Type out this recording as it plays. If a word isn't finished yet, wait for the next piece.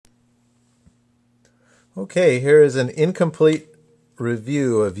Okay, here is an incomplete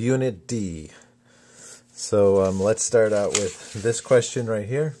review of Unit D. So let's start out with this question right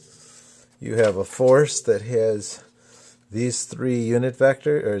here. You have a force that has these three unit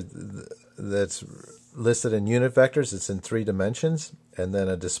vectors, that's listed in unit vectors. It's in 3 dimensions, and then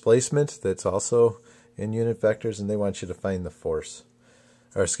a displacement that's also in unit vectors, and they want you to find the force,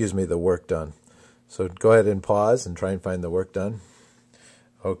 or excuse me, the work done. So go ahead and pause and try and find the work done.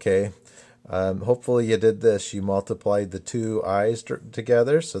 Okay. Hopefully you did this. You multiplied the two i's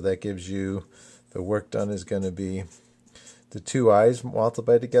together, so that gives you the work done is going to be the two i's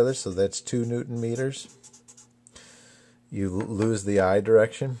multiplied together, so that's 2 Newton meters. You lose the I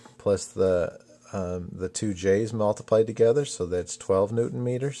direction plus the 2 j's multiplied together, so that's 12 Newton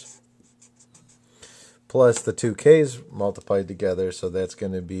meters. Plus the 2 k's multiplied together, so that's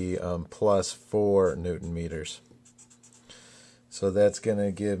going to be plus 4 Newton meters. So that's going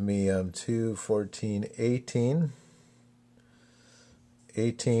to give me 2, 14, 18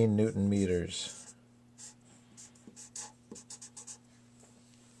 Newton meters.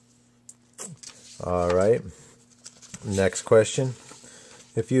 All right. Next question.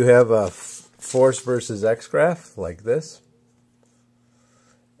 If you have a force versus x graph like this,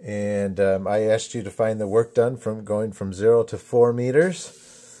 and I asked you to find the work done from going from 0 to 4 meters,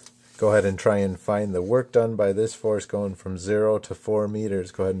 go ahead and try and find the work done by this force going from 0 to 4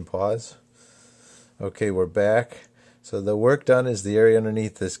 meters. Go ahead and pause. Okay, we're back. So the work done is the area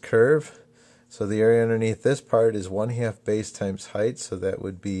underneath this curve. So the area underneath this part is 1/2 base times height, so that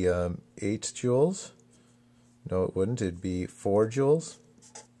would be 8 joules. No, it wouldn't. It'd be 4 joules.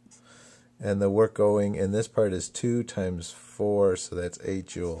 And the work going in this part is 2 times 4, so that's 8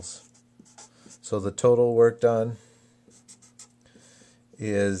 joules. So the total work done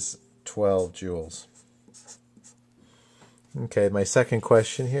is 12 joules. Okay, my second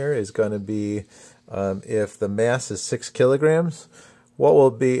question here is going to be if the mass is 6 kilograms, what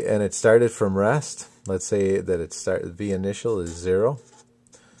will be, and it started from rest, let's say that V initial is 0,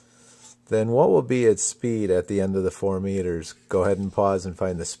 then what will be its speed at the end of the 4 meters? Go ahead and pause and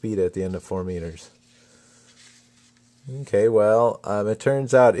find the speed at the end of 4 meters. Okay, well, it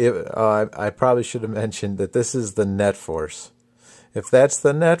turns out, I probably should have mentioned that this is the net force. If that's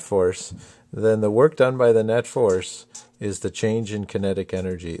the net force, then the work done by the net force is the change in kinetic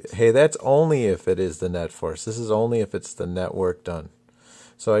energy. Hey, that's only if it is the net force. This is only if it's the net work done.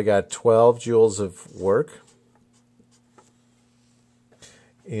 So I got 12 joules of work.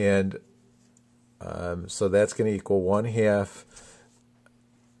 And so that's going to equal 1/2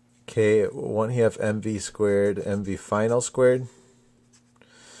 mv squared, mv final squared,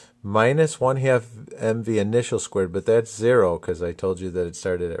 minus 1/2 mv initial squared, but that's 0 because I told you that it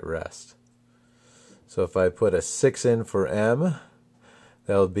started at rest. So if I put a 6 in for m,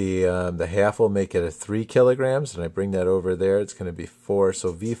 that'll be, the half will make it a 3 kilograms, and I bring that over there, it's going to be 4,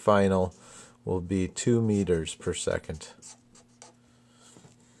 so V final will be 2 meters per second.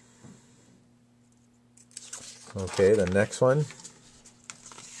 Okay, the next one.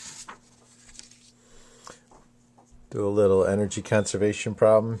 Do a little energy conservation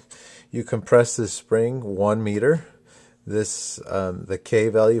problem. You compress this spring 1 meter. This the K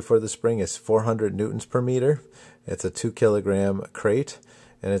value for the spring is 400 newtons per meter. It's a 2 kilogram crate,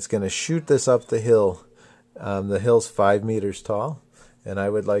 and it's going to shoot this up the hill. The hill's 5 meters tall, and I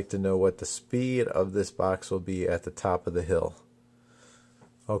would like to know what the speed of this box will be at the top of the hill.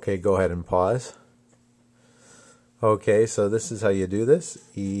 Okay, go ahead and pause. Okay, so this is how you do this.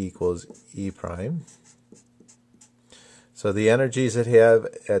 E equals E prime. So the energies it have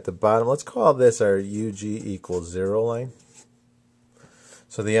at the bottom, let's call this our UG equals 0 line.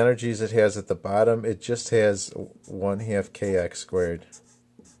 So the energies it has at the bottom, it just has 1/2 kx squared.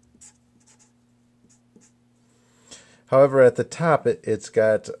 However, at the top, it's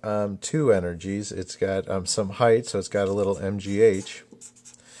got 2 energies. It's got some height, so it's got a little mgh.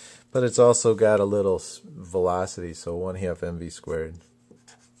 But it's also got a little velocity, so 1/2 mv squared.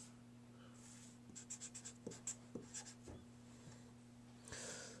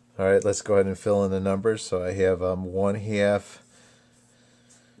 All right, let's go ahead and fill in the numbers. So I have 1/2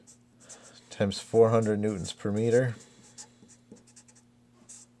 times 400 newtons per meter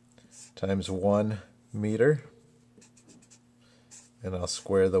times 1 meter, and I'll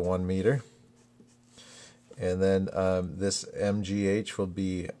square the 1 meter. And then this mgh will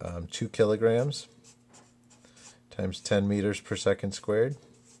be 2 kilograms times 10 meters per second squared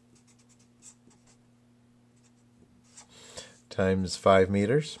times 5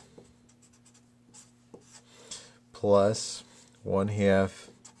 meters plus 1/2,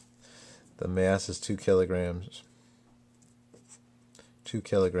 the mass is 2 kilograms, 2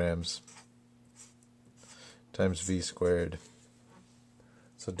 kilograms times V squared.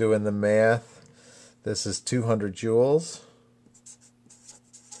 So doing the math, this is 200 joules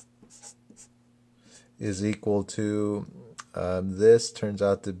is equal to, this turns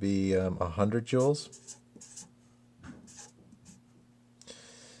out to be 100 joules.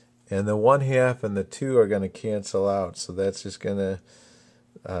 And the 1/2 and the 2 are going to cancel out, so that's just going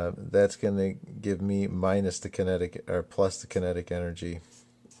to give me minus the kinetic, or plus the kinetic energy.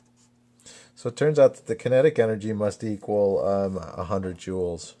 So it turns out that the kinetic energy must equal 100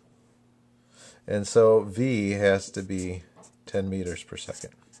 joules. And so V has to be 10 meters per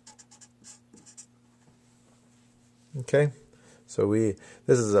second. Okay, so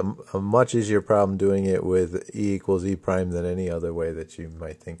this is a much easier problem doing it with E equals E prime than any other way that you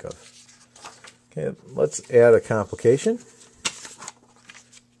might think of. Okay, let's add a complication.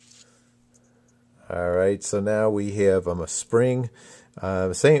 All right, so now we have a spring,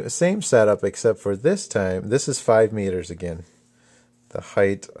 same setup, except for this time, this is 5 meters again. The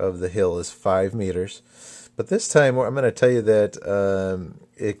height of the hill is 5 meters. But this time, I'm going to tell you that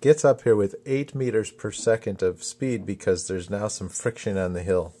it gets up here with 8 meters per second of speed because there's now some friction on the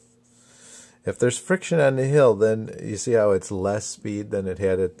hill. If there's friction on the hill, then you see how it's less speed than it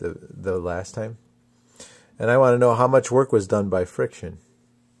had at the last time? And I want to know how much work was done by friction.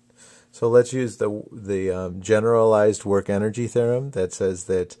 So let's use the generalized work energy theorem that says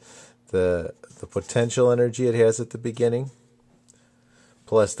that the potential energy it has at the beginning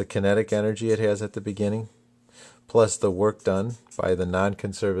plus the kinetic energy it has at the beginning plus the work done by the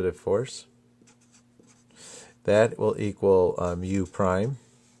non-conservative force, that will equal U prime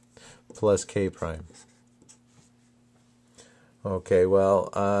plus K prime. Okay, well,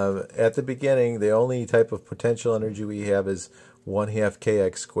 at the beginning, the only type of potential energy we have is 1/2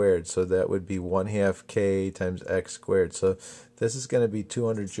 kx squared, so that would be 1/2 k times x squared. So this is going to be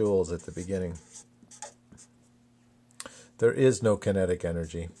 200 joules at the beginning. There is no kinetic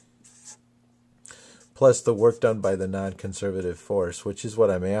energy. Plus the work done by the non-conservative force, which is what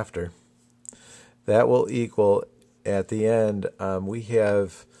I'm after. That will equal, at the end, we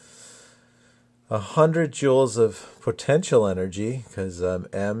have 100 joules of potential energy, because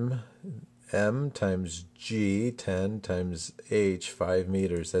M times G, 10 times H, 5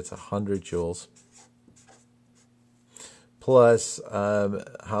 meters, that's 100 joules. Plus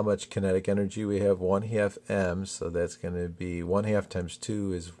how much kinetic energy we have, 1/2 M, so that's going to be 1/2 times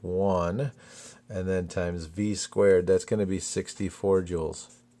 2 is 1, and then times V squared, that's going to be 64 joules.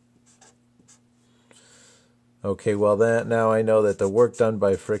 Okay, well now I know that the work done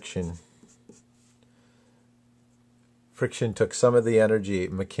by friction took some of the energy,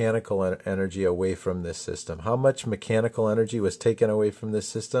 mechanical energy, away from this system. How much mechanical energy was taken away from this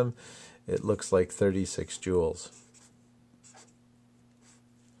system? It looks like 36 joules.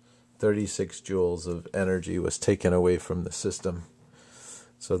 36 joules of energy was taken away from the system.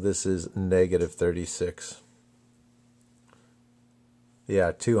 So this is negative 36.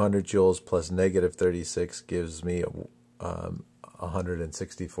 Yeah, 200 joules plus negative 36 gives me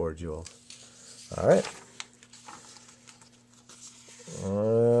 164 joules. All right.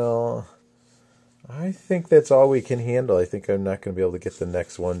 Well, I think that's all we can handle. I think I'm not going to be able to get the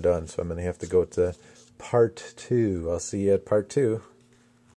next one done, so I'm going to have to go to part 2. I'll see you at part 2.